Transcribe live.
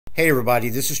Hey everybody,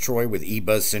 this is Troy with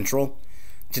eBuzz Central.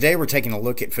 Today we're taking a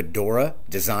look at Fedora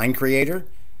Design Creator.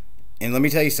 And let me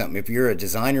tell you something, if you're a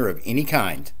designer of any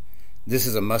kind, this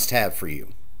is a must-have for you.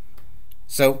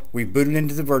 So we've booted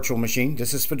into the virtual machine.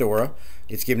 This is Fedora.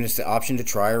 It's giving us the option to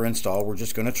try or install. We're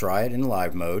just going to try it in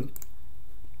live mode.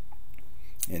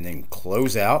 And then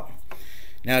close out.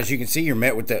 Now, as you can see, you're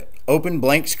met with the open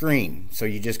blank screen. So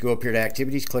you just go up here to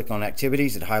Activities, click on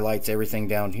Activities. It highlights everything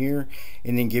down here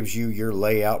and then gives you your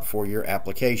layout for your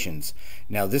applications.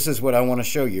 Now, this is what I want to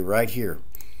show you right here.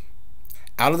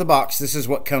 Out of the box, this is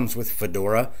what comes with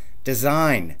Fedora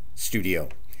Design Studio.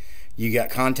 You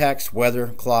got contacts, weather,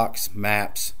 clocks,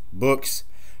 maps, books,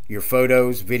 your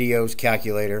photos, videos,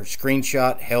 calculator,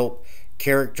 screenshot, help,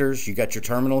 characters. You got your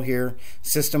terminal here,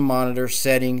 system monitor,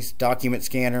 settings, document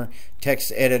scanner,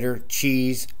 text editor,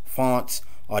 cheese, fonts,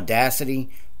 Audacity,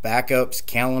 backups,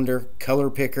 calendar, color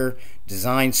picker,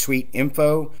 design suite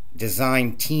info,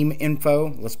 design team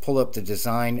info. Let's pull up the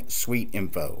design suite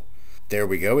info. There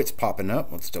we go, it's popping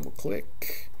up. Let's double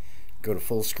click, go to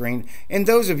full screen. And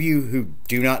those of you who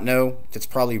do not know, that's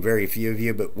probably very few of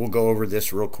you, but we'll go over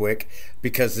this real quick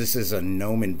because this is a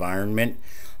GNOME environment.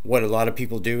 What a lot of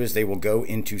people do is they will go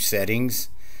into settings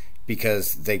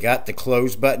because they got the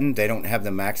close button. They don't have the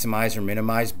maximize or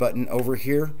minimize button over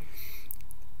here.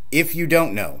 If you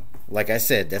don't know, like I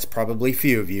said, that's probably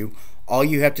few of you. All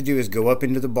you have to do is go up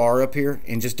into the bar up here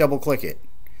and just double click it.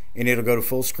 And it'll go to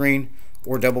full screen,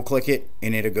 or double click it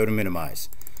and it'll go to minimize.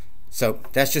 So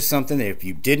that's just something that if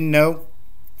you didn't know,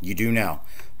 you do now.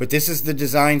 But this is the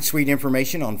design suite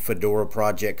information on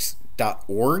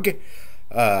fedoraprojects.org.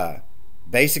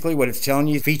 Basically what it's telling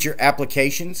you, feature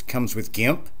applications comes with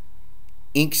GIMP,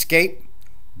 Inkscape,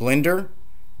 Blender,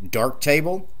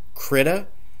 Darktable, Krita,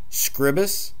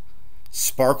 Scribus,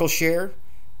 SparkleShare,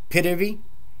 Pitivi,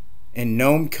 and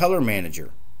GNOME Color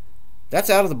Manager. That's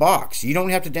out of the box. You don't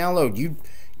have to download.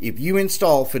 If you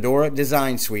install Fedora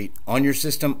Design Suite on your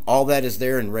system, all that is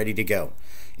there and ready to go.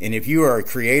 And if you are a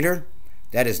creator,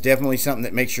 that is definitely something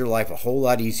that makes your life a whole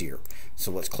lot easier.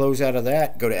 So let's close out of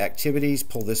that, go to Activities,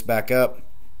 pull this back up,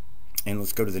 and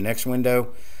let's go to the next window.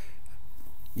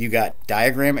 You got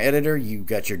Diagram Editor, you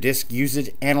got your Disk Usage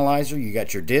Analyzer, you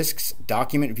got your Disks,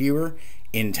 Document Viewer,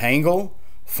 Entangle,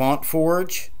 Font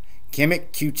Forge,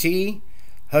 Chemic QT,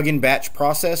 Huggin Batch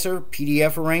Processor,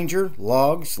 PDF Arranger,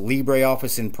 Logs,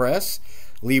 LibreOffice Impress,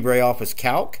 LibreOffice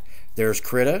Calc, there's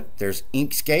Krita, there's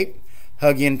Inkscape,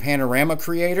 Huggin Panorama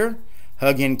Creator,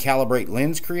 Huggin Calibrate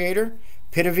Lens Creator,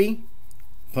 Pitivi,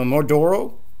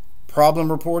 Pomodoro, Problem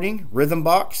Reporting,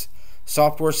 Rhythmbox,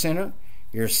 Software Center,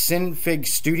 your Synfig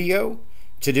Studio,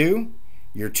 To Do,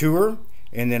 your Tour,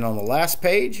 and then on the last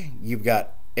page you've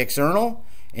got External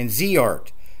and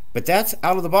ZArt. But that's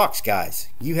out of the box, guys.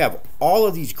 You have all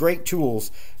of these great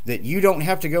tools that you don't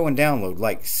have to go and download,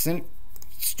 like Sync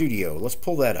Studio. Let's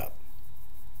pull that up.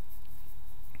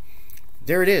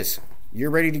 There it is. You're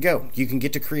ready to go. You can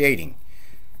get to creating.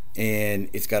 And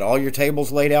it's got all your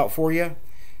tables laid out for you.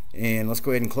 And let's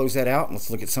go ahead and close that out. And let's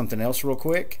look at something else real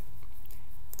quick.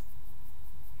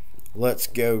 Let's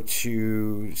go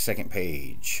to second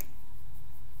page.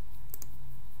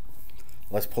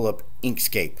 Let's pull up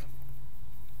Inkscape.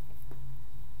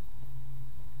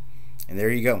 And there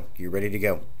you go. You're ready to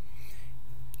go.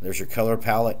 There's your color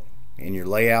palette and your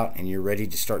layout, and you're ready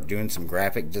to start doing some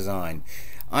graphic design.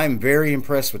 I'm very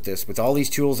impressed with this. With all these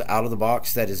tools out of the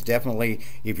box, that is definitely,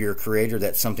 if you're a creator,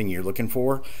 that's something you're looking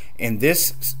for. And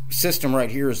this system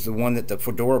right here is the one that the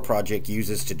Fedora Project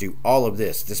uses to do all of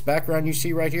this. This background you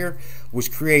see right here was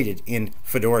created in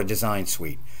Fedora Design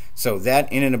Suite. So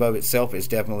that in and above itself is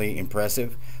definitely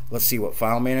impressive. Let's see what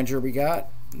file manager we got.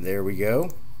 There we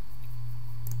go.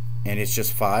 And it's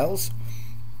just files.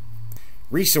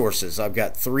 Resources, I've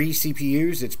got 3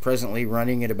 CPUs. It's presently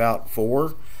running at about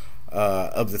 4.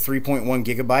 Of the 3.1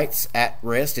 gigabytes at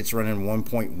rest, it's running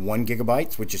 1.1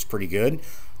 gigabytes, which is pretty good.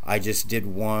 I just did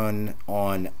one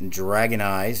on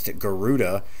Dragonized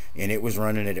Garuda, and it was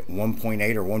running at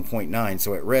 1.8 or 1.9.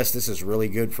 So at rest, this is really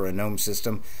good for a GNOME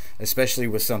system, especially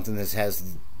with something that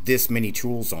has this many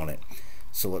tools on it.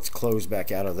 So let's close back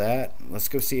out of that. Let's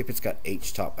go see if it's got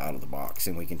HTOP out of the box,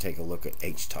 and we can take a look at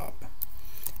HTOP.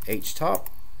 HTOP,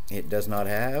 it does not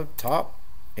have top.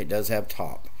 It does have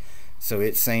top. So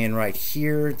it's saying right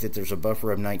here that there's a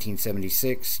buffer of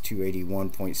 1976,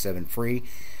 281.7 free.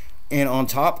 And on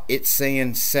top, it's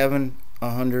saying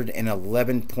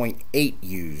 711.8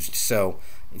 used. So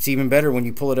it's even better when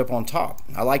you pull it up on top.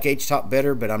 I like HTOP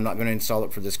better, but I'm not going to install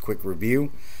it for this quick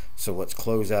review. So let's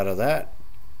close out of that.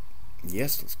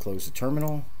 Yes, let's close the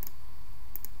terminal.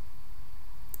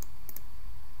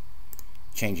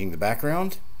 Changing the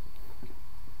background.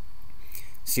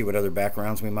 See what other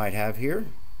backgrounds we might have here.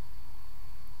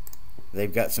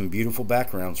 They've got some beautiful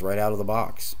backgrounds right out of the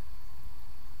box.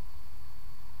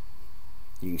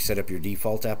 You can set up your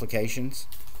default applications.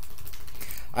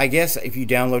 I guess if you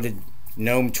downloaded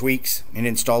GNOME tweaks and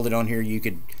installed it on here, you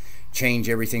could change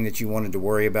everything that you wanted to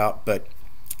worry about, but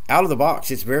out of the box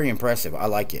it's very impressive. I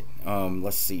like it.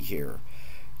 Let's see here.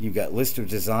 You've got list of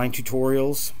design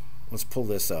tutorials. Let's pull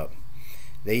this up.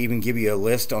 They even give you a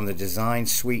list on the Design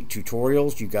Suite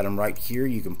tutorials. You've got them right here.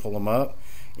 You can pull them up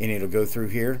and it'll go through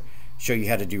here, show you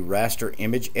how to do raster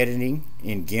image editing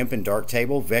in GIMP and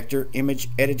Darktable, vector image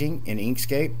editing in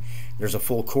Inkscape. There's a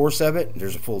full course of it.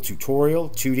 There's a full tutorial,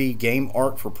 2D game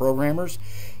art for programmers.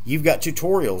 You've got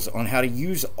tutorials on how to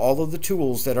use all of the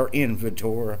tools that are in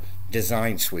Fedora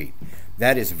Design Suite.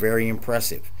 That is very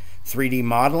impressive. 3D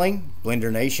modeling,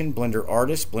 Blender Nation, Blender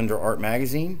Artist, Blender Art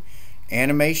Magazine,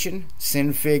 animation,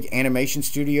 Synfig Animation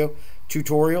Studio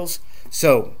tutorials.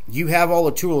 So you have all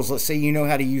the tools. Let's say you know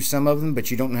how to use some of them,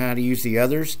 but you don't know how to use the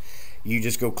others. You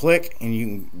just go click and you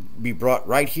can be brought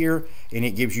right here, and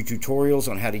it gives you tutorials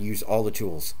on how to use all the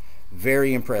tools.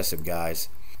 Very impressive, guys.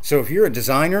 So if you're a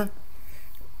designer,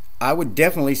 I would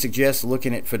definitely suggest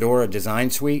looking at Fedora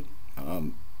Design Suite.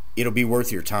 It'll be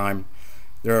worth your time.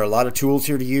 There are a lot of tools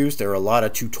here to use. There are a lot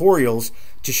of tutorials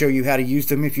to show you how to use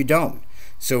them if you don't.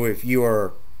 So if you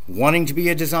are wanting to be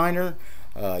a designer,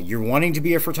 you're wanting to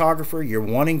be a photographer, you're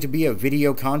wanting to be a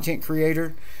video content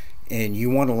creator, and you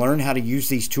want to learn how to use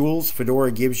these tools,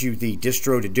 Fedora gives you the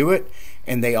distro to do it,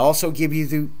 and they also give you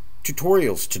the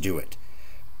tutorials to do it.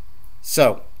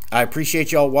 So I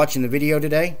appreciate y'all watching the video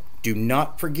today. Do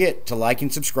not forget to like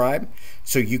and subscribe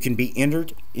so you can be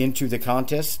entered into the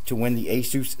contest to win the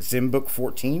Asus ZenBook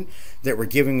 14 that we're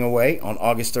giving away on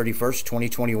August 31st,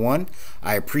 2021.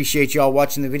 I appreciate y'all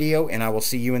watching the video, and I will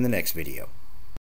see you in the next video.